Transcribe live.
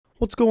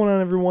What's going on,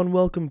 everyone?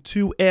 Welcome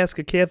to Ask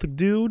a Catholic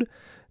Dude.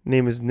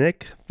 Name is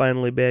Nick,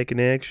 finally back in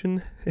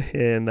action,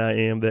 and I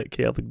am that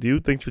Catholic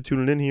dude. Thanks for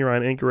tuning in here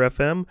on Anchor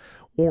FM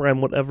or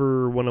on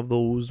whatever one of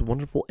those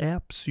wonderful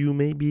apps you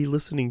may be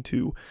listening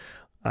to,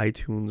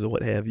 iTunes or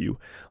what have you.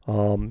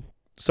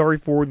 Sorry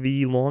for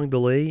the long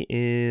delay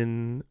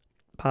in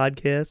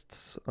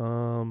podcasts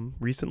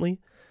recently.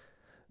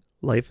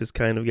 Life has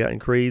kind of gotten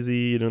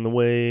crazy and in the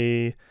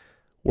way.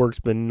 Work's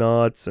been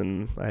nuts,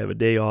 and I have a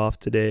day off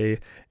today,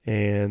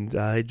 and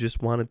I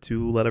just wanted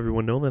to let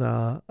everyone know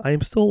that I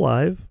am still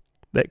alive.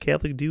 That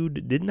Catholic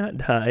dude did not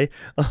die.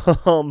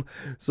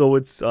 So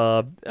it's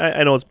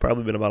I know it's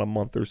probably been about a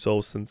month or so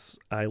since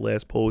I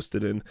last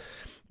posted, and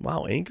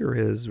wow, Anchor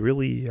has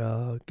really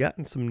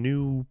gotten some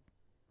new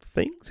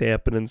things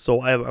happening.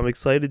 So I'm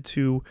excited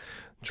to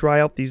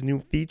try out these new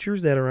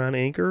features that are on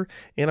Anchor,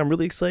 and I'm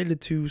really excited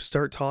to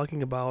start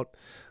talking about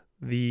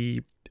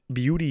the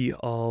beauty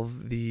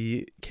of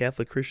the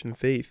Catholic Christian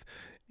faith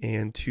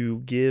and to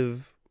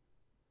give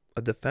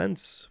a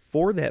defense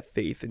for that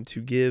faith and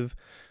to give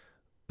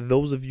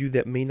those of you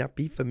that may not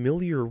be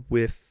familiar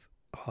with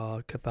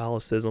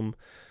Catholicism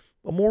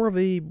more of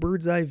a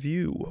bird's eye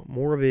view,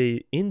 more of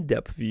a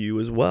in-depth view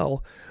as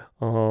well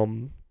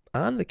on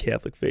the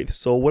Catholic faith.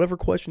 So whatever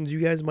questions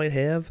you guys might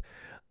have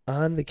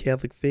on the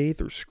Catholic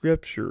faith or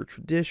scripture,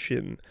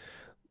 tradition,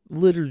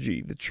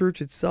 liturgy, the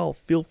church itself,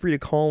 feel free to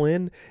call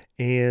in,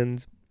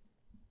 and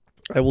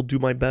I will do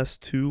my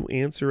best to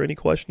answer any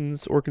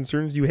questions or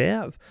concerns you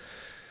have.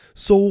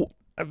 So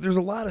there's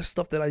a lot of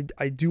stuff that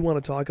I do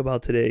want to talk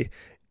about today,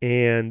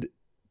 and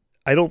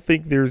I don't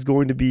think there's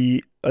going to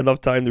be enough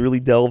time to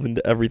really delve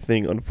into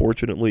everything,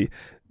 unfortunately.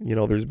 You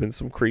know, there's been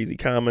some crazy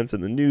comments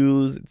in the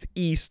news. It's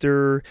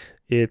Easter.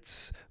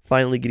 It's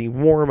finally getting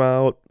warm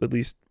out, at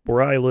least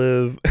where I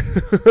live.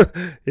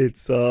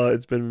 It's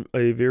been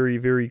a very,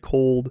 very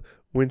cold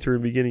winter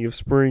and beginning of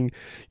spring.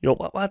 You know,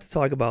 a lot to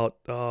talk about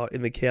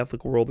in the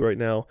Catholic world right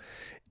now.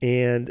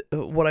 And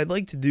what I'd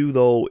like to do,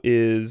 though,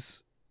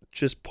 is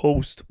just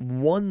post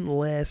one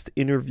last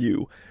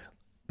interview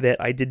that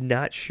I did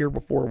not share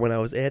before when I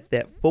was at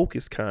that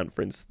Focus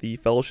conference, the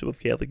Fellowship of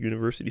Catholic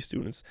University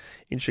Students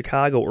in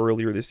Chicago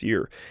earlier this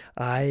year.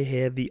 I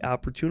had the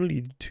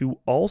opportunity to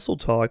also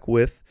talk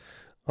with,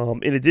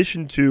 in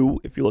addition to,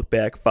 if you look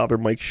back, Father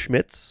Mike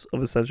Schmitz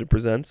of Ascension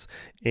Presents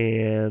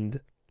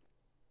and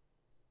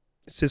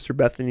Sister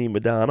Bethany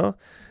Madonna,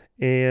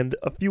 and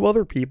a few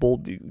other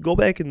people. Go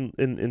back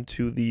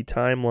into the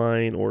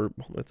timeline, or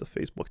that's a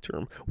Facebook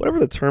term, whatever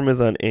the term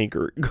is on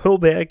Anchor. Go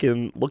back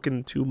and look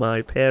into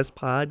my past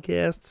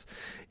podcasts,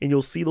 and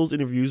you'll see those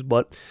interviews.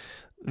 But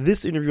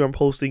this interview I'm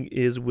posting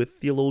is with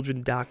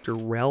theologian Dr.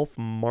 Ralph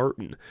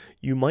Martin.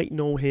 You might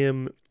know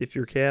him, if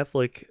you're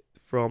Catholic,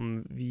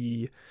 from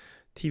the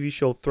TV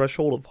show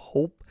Threshold of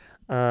Hope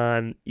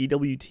on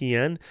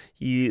EWTN.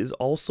 He is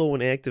also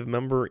an active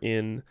member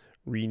in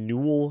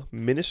Renewal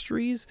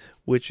Ministries,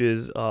 which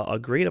is a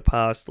great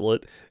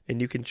apostolate, and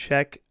you can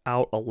check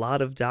out a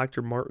lot of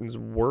Dr. Martin's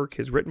work,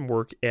 his written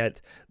work, at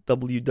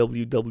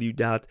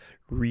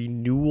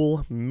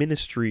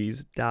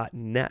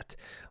www.renewalministries.net.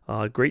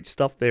 Great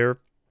stuff there.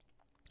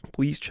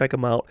 Please check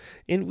him out.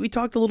 And we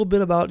talked a little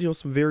bit about,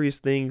 some various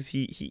things.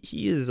 He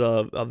is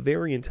a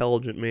very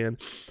intelligent man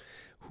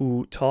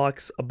who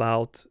talks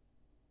about,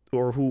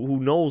 or who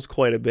knows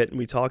quite a bit, and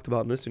we talked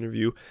about in this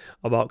interview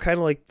about kind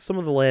of like some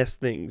of the last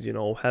things,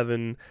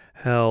 heaven,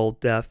 hell,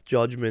 death,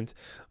 judgment,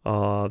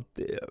 all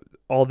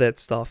that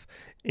stuff.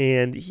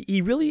 And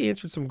he really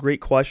answered some great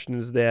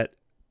questions that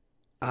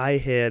I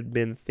had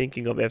been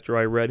thinking of after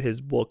I read his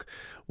book,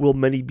 Will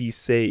Many Be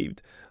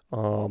Saved?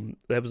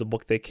 That was a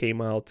book that came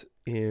out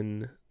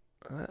in,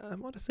 I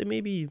want to say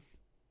maybe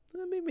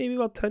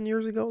about 10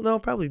 years ago. No,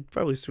 probably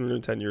sooner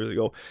than 10 years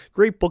ago.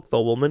 Great book,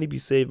 though, Will Many Be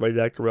Saved, by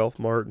Dr. Ralph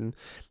Martin.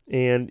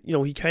 And,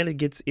 he kind of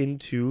gets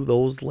into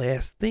those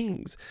last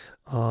things.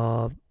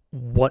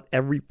 What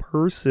every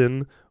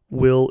person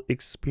will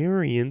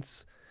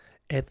experience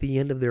at the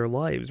end of their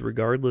lives,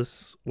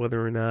 regardless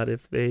whether or not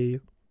if they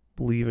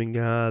believe in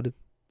God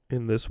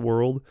in this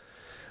world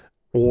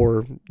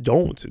or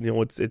don't.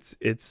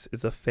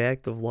 It's a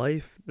fact of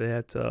life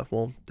that,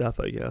 death,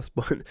 I guess,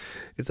 but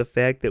it's a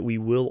fact that we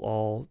will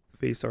all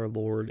face our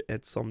Lord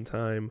at some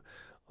time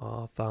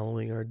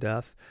following our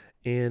death.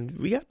 And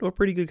we got into a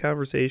pretty good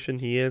conversation.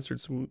 He answered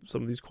some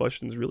of these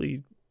questions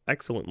really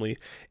excellently,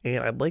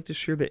 and I'd like to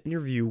share that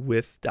interview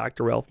with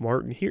Dr. Ralph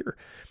Martin here.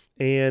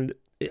 And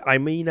I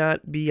may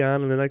not be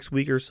on in the next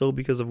week or so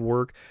because of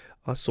work,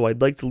 so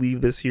I'd like to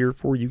leave this here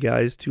for you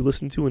guys to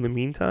listen to in the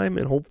meantime,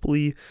 and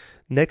hopefully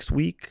next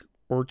week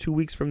or 2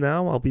 weeks from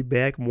now, I'll be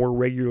back more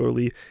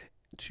regularly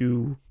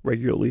to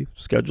regularly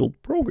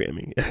scheduled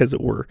programming, as it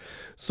were.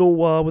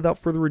 So without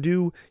further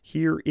ado,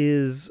 here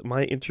is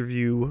my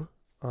interview,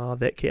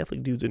 that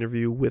Catholic Dude's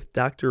interview with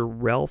Dr.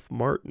 Ralph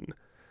Martin.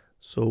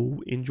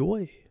 So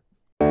enjoy.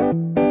 Let's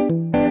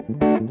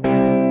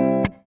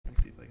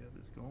see if I got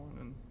this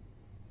going.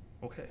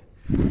 Okay.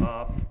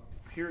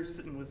 Here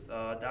sitting with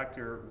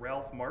Dr.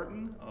 Ralph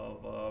Martin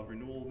of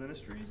Renewal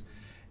Ministries.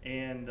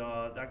 And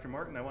Dr.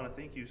 Martin, I want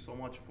to thank you so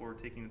much for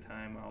taking the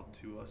time out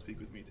to speak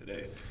with me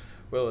today.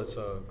 Well, it's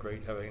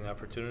great having an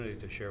opportunity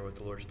to share what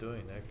the Lord's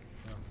doing, Nick.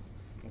 Yeah.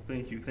 Well,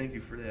 thank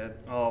you for that.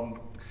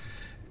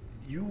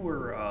 You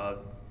were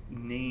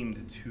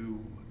named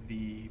to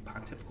the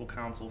Pontifical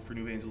Council for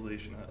New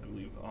Evangelization, I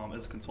believe,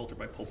 as a consultant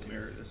by Pope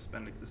Emeritus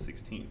Benedict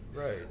XVI.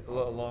 Right,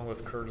 along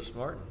with Curtis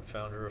Martin,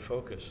 founder of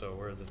Focus. So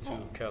we're the two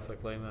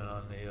Catholic laymen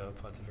on the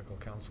Pontifical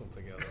Council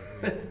together.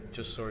 We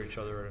just saw each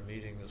other at a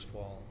meeting this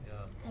fall. Yeah.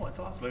 Oh, that's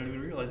awesome! I didn't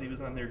even realize he was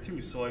on there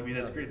too. So I mean,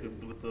 that's great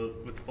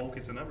with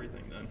Focus and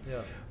everything. Then.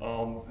 Yeah.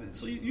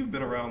 So you've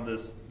been around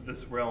this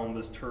realm,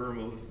 this term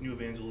of New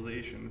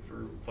Evangelization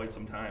for quite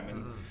some time,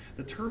 and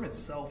the term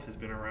itself has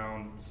been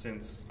around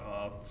since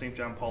St.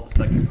 John Paul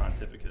II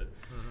pontificate.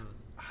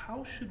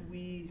 How should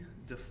we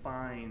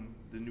define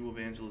the New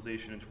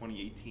Evangelization in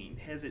 2018?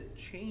 Has it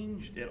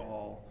changed at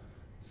all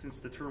since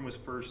the term was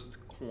first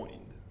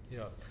coined?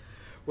 Yeah.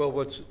 Well,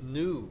 what's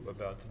new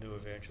about the New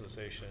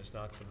Evangelization is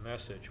not the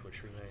message,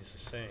 which remains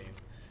the same,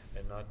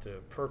 and not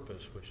the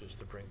purpose, which is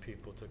to bring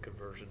people to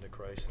conversion to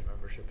Christ and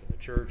membership in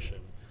the church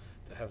and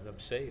to have them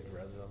saved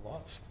rather than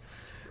lost.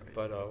 Right.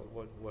 But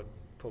what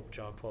Pope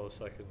John Paul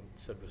II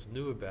said was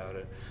new about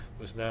it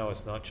was now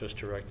it's not just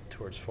directed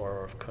towards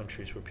far-off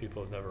countries where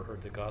people have never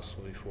heard the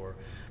gospel before,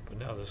 but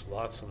now there's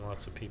lots and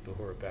lots of people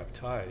who are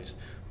baptized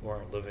who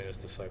aren't living as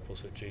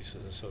disciples of Jesus,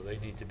 and so they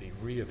need to be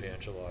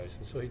re-evangelized.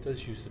 And so he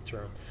does use the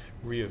term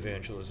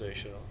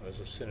re-evangelization as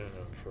a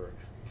synonym for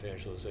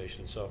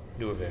evangelization, so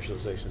new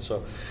evangelization.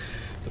 So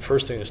the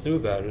first thing that's new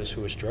about it is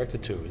who it's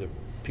directed to, the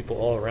people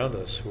all around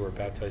us who are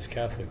baptized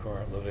Catholic who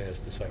aren't living as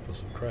disciples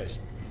of Christ.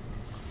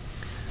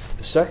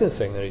 The second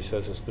thing that he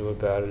says is new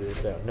about it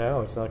is that now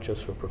it's not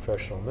just for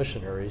professional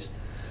missionaries,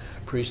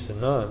 priests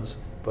and nuns,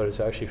 but it's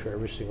actually for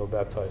every single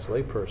baptized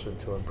layperson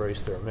to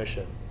embrace their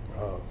mission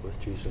with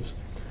Jesus.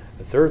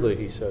 And thirdly,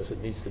 he says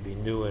it needs to be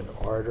new in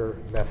ardor,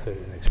 method,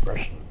 and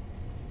expression.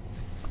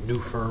 New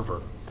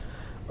fervor,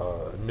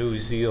 new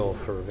zeal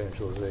for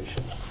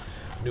evangelization,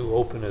 new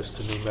openness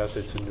to new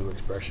methods and new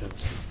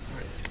expressions.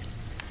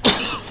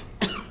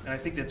 And I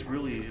think that's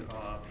really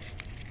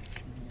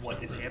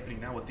what is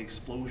happening now with the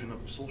explosion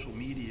of social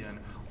media and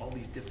all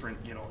these different,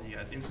 you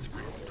got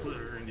Instagram and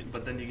Twitter,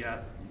 but then you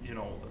got,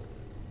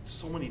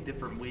 so many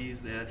different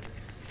ways that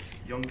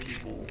young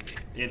people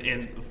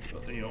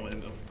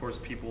and of course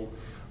people,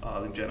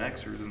 the Gen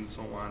Xers and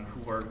so on,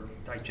 who are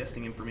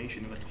digesting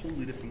information in a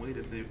totally different way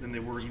than they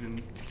were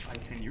even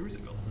 5-10 years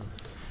ago.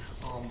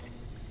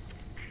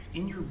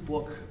 In your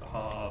book,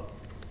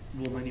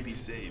 Will Many Be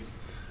Saved,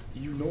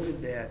 you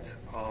noted that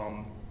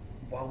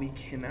while we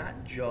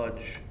cannot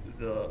judge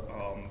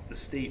the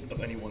state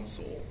of anyone's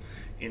soul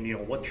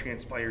and what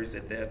transpires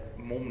at that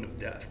moment of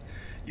death,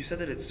 you said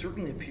that it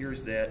certainly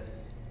appears that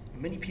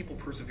many people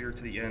persevere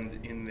to the end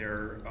in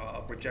their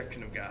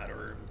rejection of God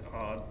or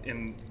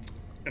in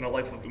a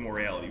life of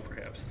immorality,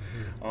 perhaps.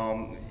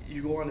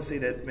 You go on to say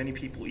that many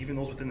people, even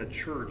those within the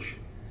church,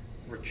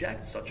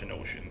 reject such a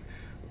notion.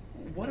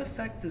 What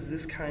effect does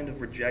this kind of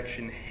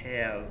rejection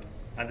have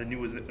on the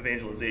new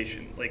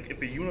evangelization? Like,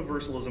 if a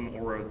universalism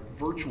or a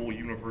virtual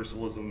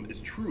universalism is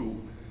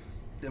true,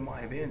 then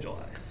why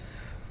evangelize?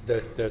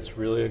 That's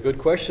really a good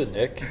question,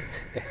 Nick.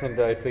 And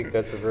I think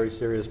that's a very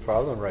serious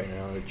problem right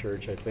now in the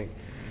church. I think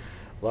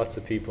lots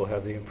of people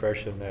have the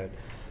impression that,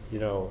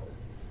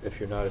 if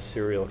you're not a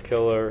serial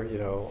killer,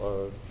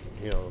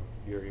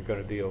 you're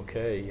going to be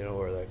okay,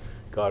 or that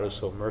God is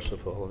so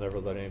merciful, he'll never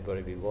let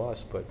anybody be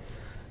lost. But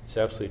it's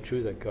absolutely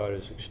true that God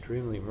is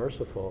extremely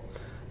merciful,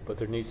 but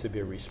there needs to be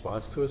a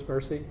response to his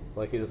mercy,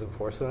 like he doesn't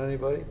force it on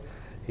anybody.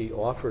 He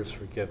offers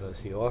forgiveness,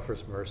 he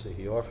offers mercy,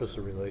 he offers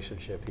a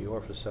relationship, he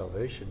offers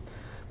salvation,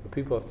 but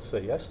people have to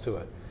say yes to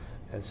it.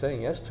 And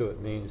saying yes to it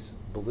means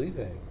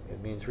believing,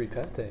 it means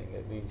repenting,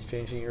 it means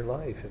changing your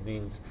life, it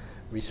means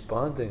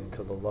responding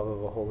to the love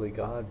of a holy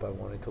God by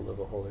wanting to live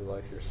a holy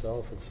life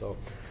yourself. And so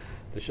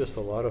there's just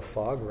a lot of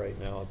fog right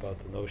now about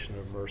the notion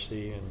of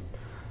mercy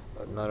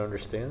and not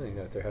understanding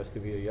that there has to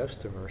be a yes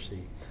to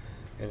mercy.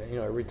 And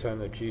every time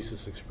that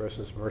Jesus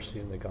expresses mercy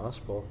in the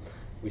gospel,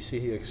 we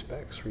see he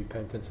expects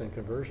repentance and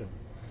conversion.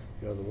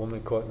 The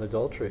woman caught in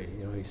adultery,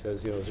 he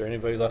says, is there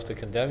anybody left to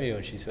condemn you?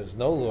 And she says,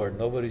 no, Lord,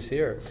 nobody's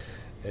here.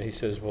 And he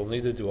says, well,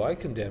 neither do I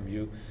condemn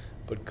you,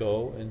 but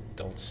go and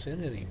don't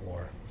sin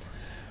anymore.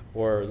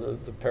 Or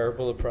the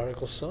parable of the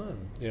prodigal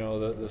son.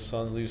 The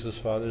son leaves his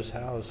father's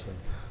house and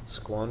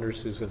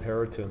squanders his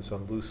inheritance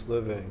on loose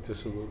living,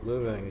 dissolute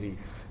living, and he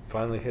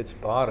finally hits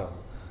bottom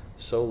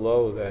so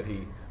low that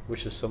he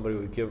wishes somebody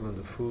would give him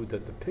the food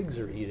that the pigs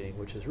are eating,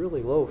 which is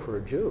really low for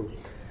a Jew.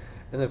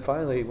 And then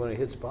finally, when he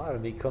hits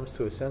bottom, he comes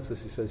to his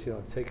senses. He says,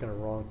 I've taken a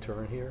wrong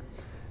turn here.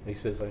 And he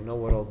says, I know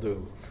what I'll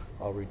do.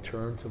 I'll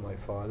return to my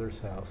father's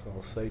house, and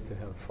I'll say to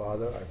him,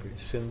 Father,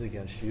 I've sinned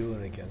against you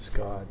and against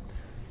God.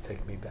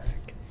 Take me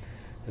back.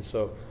 And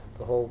so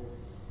the whole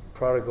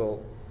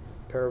parable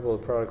of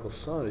the prodigal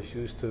son is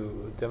used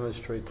to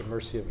demonstrate the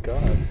mercy of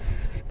God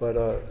But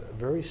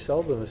very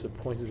seldom is it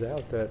pointed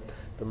out that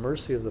the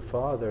mercy of the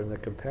Father and the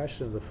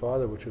compassion of the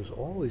Father, which was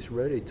always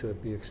ready to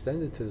be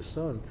extended to the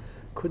Son,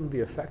 couldn't be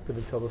effective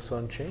until the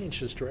Son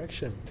changed his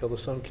direction, until the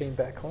Son came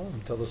back home,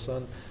 until the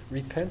Son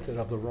repented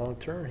of the wrong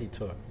turn he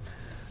took.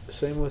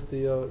 Same with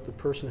the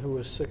person who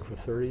was sick for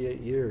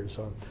 38 years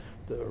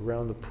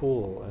around the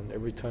pool, and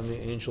every time the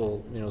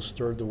angel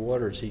stirred the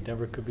waters, he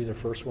never could be the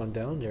first one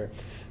down there.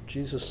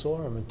 Jesus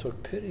saw him and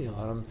took pity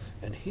on him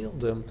and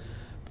healed him.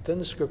 But then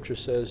the scripture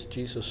says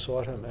Jesus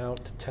sought him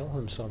out to tell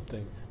him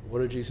something. What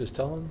did Jesus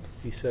tell him?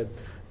 He said,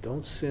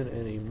 "Don't sin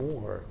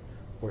anymore,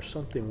 or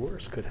something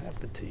worse could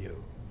happen to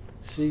you.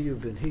 See,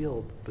 you've been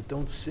healed, but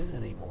don't sin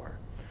anymore."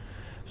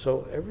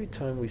 So every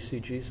time we see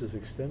Jesus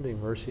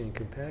extending mercy and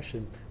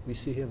compassion, we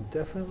see him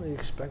definitely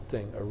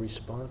expecting a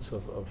response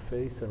of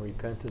faith and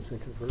repentance and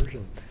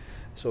conversion.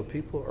 So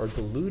people are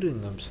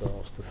deluding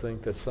themselves to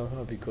think that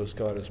somehow because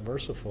God is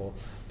merciful,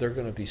 they're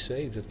going to be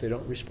saved if they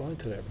don't respond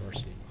to that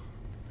mercy.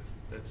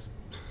 That's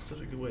such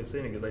a good way of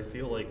saying it, because I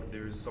feel like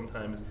there's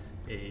sometimes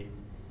a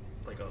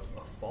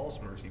false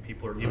mercy.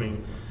 People are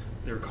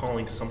they're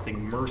calling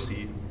something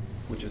mercy,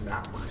 which is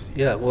not mercy.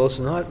 Yeah, well, it's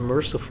not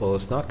merciful.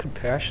 It's not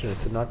compassionate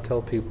to not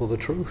tell people the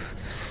truth.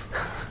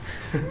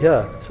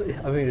 Yeah, so,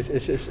 I mean,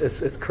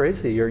 it's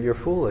crazy. You're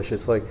foolish.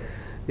 It's like,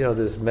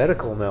 there's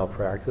medical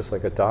malpractice,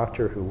 like a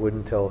doctor who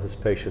wouldn't tell his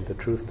patient the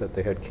truth that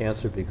they had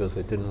cancer because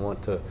they didn't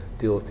want to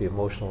deal with the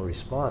emotional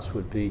response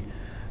would be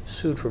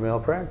sued for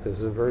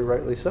malpractice, and very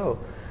rightly so.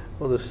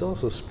 Well, there's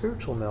also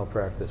spiritual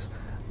malpractice.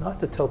 Not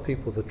to tell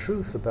people the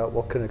truth about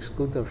what can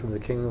exclude them from the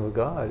kingdom of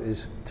God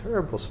is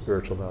terrible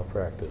spiritual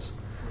malpractice.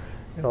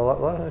 A lot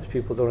of times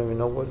people don't even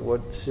know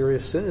what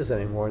serious sin is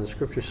anymore, and the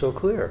scripture's so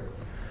clear.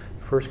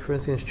 1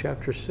 Corinthians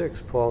chapter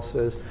 6, Paul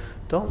says,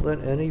 "Don't let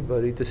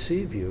anybody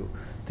deceive you.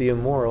 The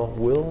immoral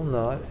will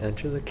not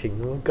enter the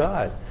kingdom of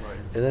God." Right.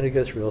 And then it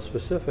gets real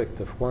specific.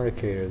 The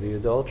fornicator, the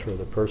adulterer,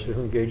 the person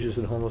who engages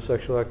in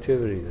homosexual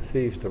activity, the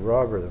thief, the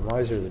robber, the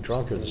miser, the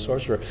drunkard, the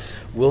sorcerer,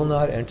 will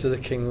not enter the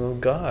kingdom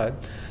of God.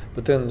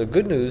 But then the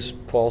good news,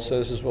 Paul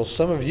says, is, well,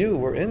 some of you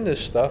were in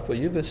this stuff, but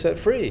you've been set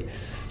free.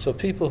 So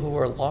people who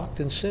are locked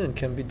in sin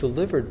can be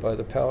delivered by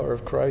the power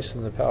of Christ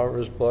and the power of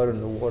his blood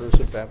and the waters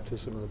of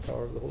baptism and the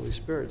power of the Holy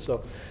Spirit.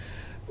 So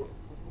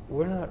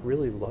we're not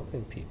really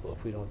loving people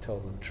if we don't tell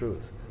them the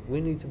truth.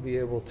 We need to be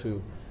able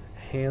to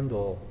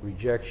handle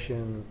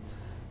rejection,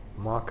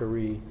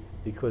 mockery,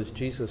 because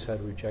Jesus had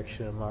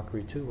rejection and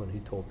mockery too when he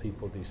told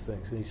people these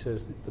things. And he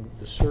says that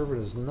the servant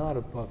is not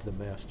above the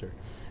master.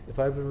 If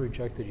I've been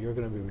rejected, you're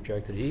going to be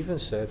rejected. He even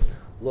said,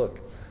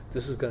 look,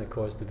 this is going to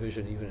cause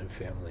division even in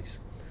families.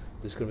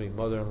 There's going to be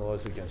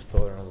mother-in-laws against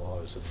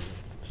daughter-in-laws, and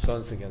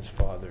sons against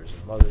fathers,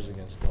 and mothers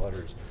against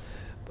daughters,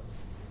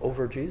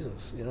 over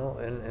Jesus,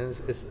 and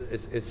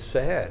it's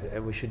sad,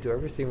 and we should do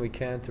everything we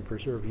can to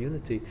preserve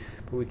unity,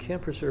 but we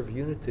can't preserve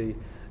unity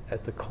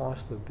at the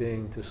cost of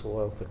being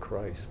disloyal to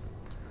Christ,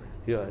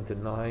 and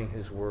denying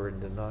his word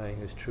and denying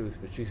his truth.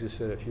 But Jesus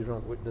said, if you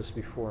don't witness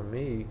before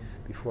me,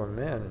 before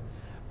men,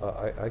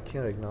 I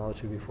can't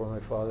acknowledge you before my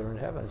Father in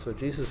heaven. So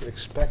Jesus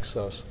expects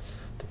us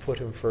to put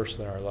him first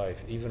in our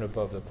life, even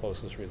above the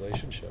closest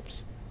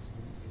relationships.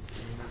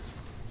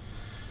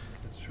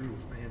 That's true.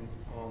 And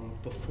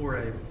before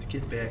I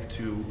get back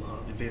to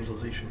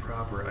evangelization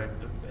proper, I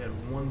had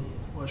one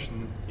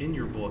question. In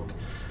your book,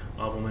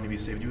 Will Many Be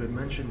Saved, you had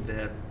mentioned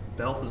that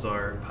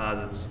Balthazar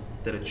posits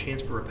that a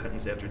chance for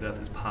repentance after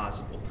death is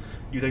possible.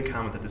 You then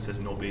comment that this has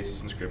no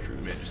basis in Scripture,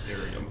 the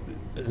Magisterium.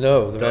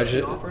 No. Does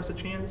it offer us a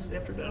chance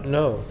after death?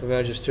 No, the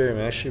Magisterium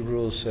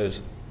actually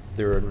says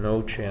there are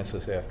no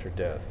chances after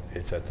death.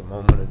 It's at the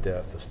moment of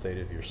death, the state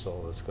of your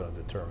soul, that's going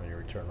to determine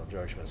your eternal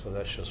judgment. So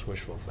that's just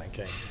wishful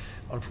thinking.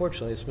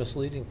 Unfortunately, it's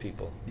misleading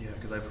people. Yeah,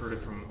 because I've heard it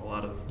from a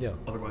lot of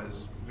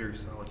otherwise very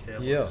solid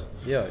Catholics.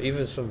 Yeah.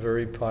 Even some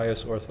very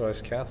pious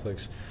Orthodox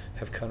Catholics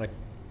have kind of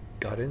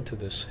got into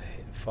this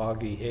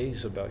foggy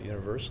haze about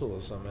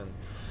universalism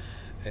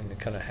and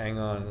kind of hang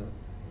on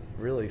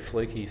really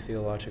flaky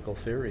theological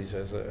theories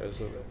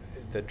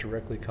that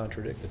directly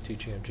contradict the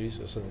teaching of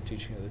Jesus and the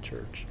teaching of the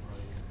Church.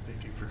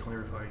 Thank you for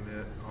clarifying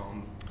that.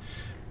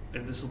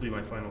 And this will be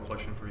my final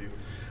question for you.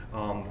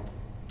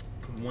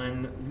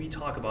 When we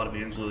talk about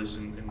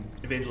evangelization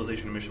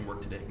and mission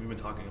work today, we've been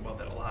talking about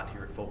that a lot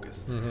here at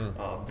Focus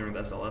during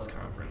the SLS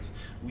conference.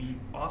 We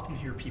often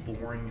hear people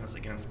warning us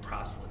against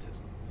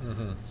proselytism.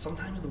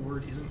 Sometimes the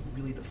word isn't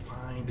really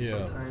defined.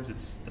 Sometimes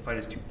it's defined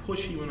as too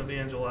pushy when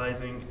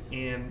evangelizing,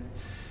 and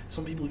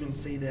some people even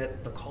say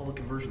that the call to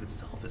conversion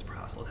itself is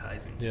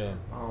proselytizing.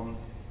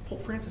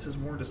 Pope Francis has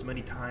warned us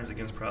many times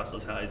against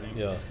proselytizing.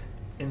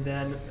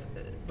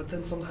 But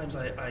then sometimes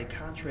I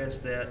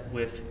contrast that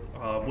with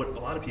what a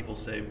lot of people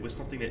say with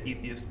something that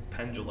atheist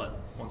Penn Jillette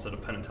once said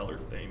of Penn and Teller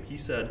fame. He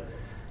said,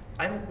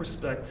 I don't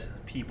respect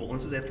people. And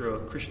this is after a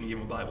Christian gave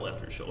him a Bible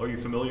after a show. Are you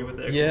familiar with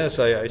that? Yes,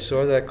 I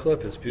saw that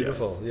clip. It's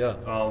beautiful. Yes.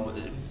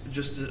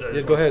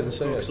 Go ahead and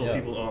say it.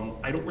 People,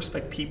 I don't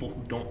respect people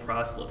who don't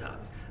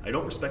proselytize. I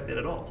don't respect that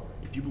at all.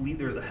 If you believe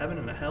there's a heaven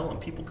and a hell and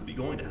people could be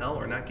going to hell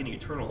or not getting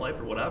eternal life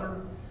or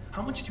whatever,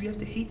 how much do you have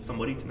to hate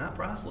somebody to not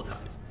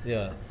proselytize?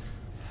 Yeah.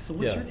 So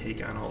what's Yeah. your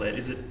take on all that?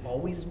 Is it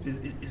always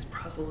is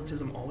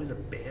proselytism always a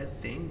bad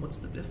thing? What's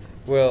the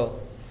difference?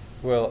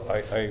 Well,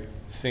 I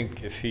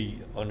think if he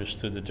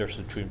understood the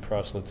difference between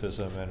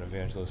proselytism and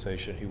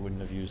evangelization, he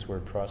wouldn't have used the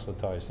word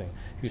proselytizing.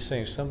 He was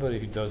saying somebody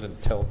who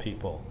doesn't tell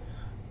people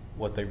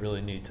what they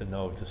really need to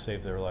know to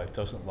save their life,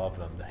 doesn't love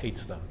them,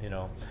 hates them, you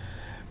know.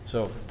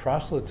 So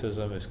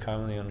proselytism is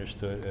commonly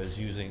understood as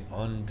using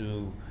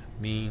undue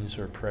means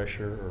or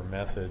pressure or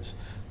methods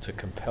to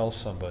compel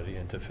somebody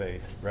into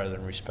faith rather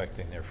than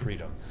respecting their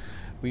freedom.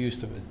 We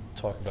used to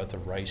talk about the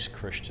rice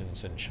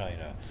Christians in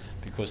China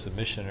because the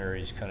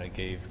missionaries kind of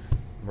gave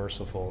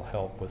merciful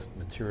help with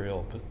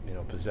material,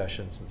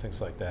 possessions and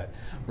things like that.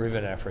 Or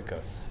even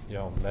Africa,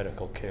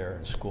 medical care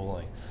and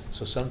schooling.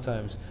 So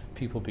sometimes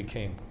people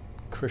became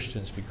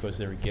Christians because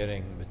they were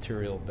getting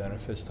material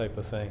benefits type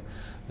of thing.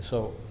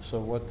 So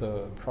what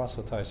the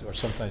proselytizing, or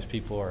sometimes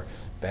people are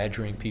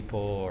badgering people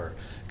or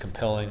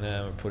compelling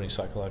them or putting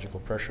psychological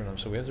pressure on them.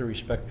 So we have to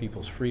respect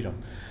people's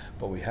freedom,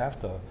 but we have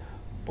to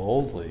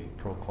boldly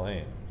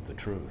proclaim the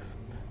truth.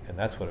 And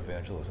that's what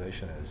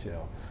evangelization is,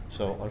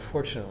 So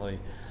unfortunately,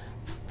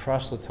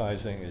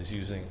 proselytizing is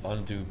using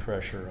undue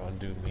pressure,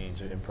 undue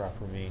means, or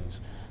improper means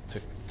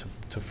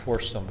to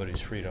force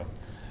somebody's freedom.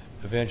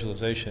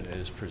 Evangelization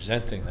is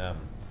presenting them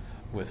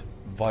with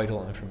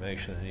vital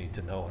information they need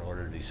to know in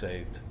order to be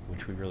saved,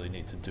 which we really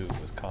need to do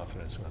with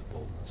confidence and with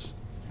boldness.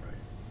 Right.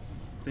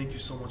 Thank you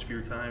so much for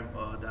your time,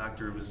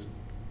 Doctor. It was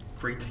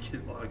great to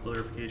get a lot of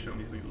clarification on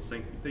these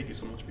things. Thank you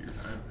so much for your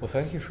time. Well,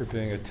 thank you for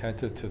being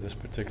attentive to this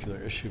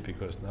particular issue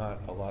because not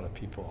a lot of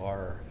people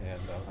are, and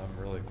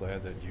I'm really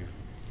glad that you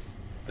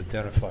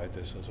identified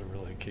this as a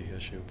really key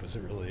issue because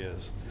it really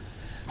is.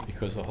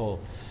 Because the whole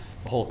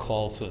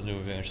call to the new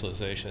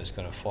evangelization is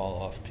going to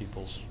fall off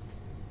people's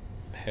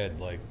head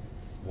like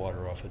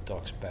water off a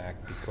duck's back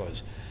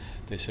because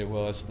they say,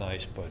 well, that's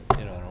nice, but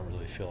I don't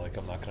really feel like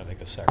I'm not going to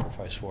make a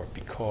sacrifice for it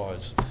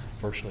because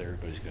virtually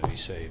everybody's going to be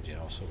saved,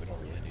 so we don't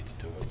really need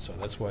to do it. So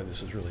that's why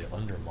this is really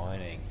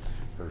undermining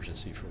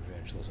urgency for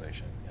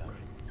evangelization. Yeah. Right.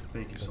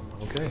 Thank you so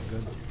much. Okay,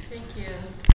 good. Thank you.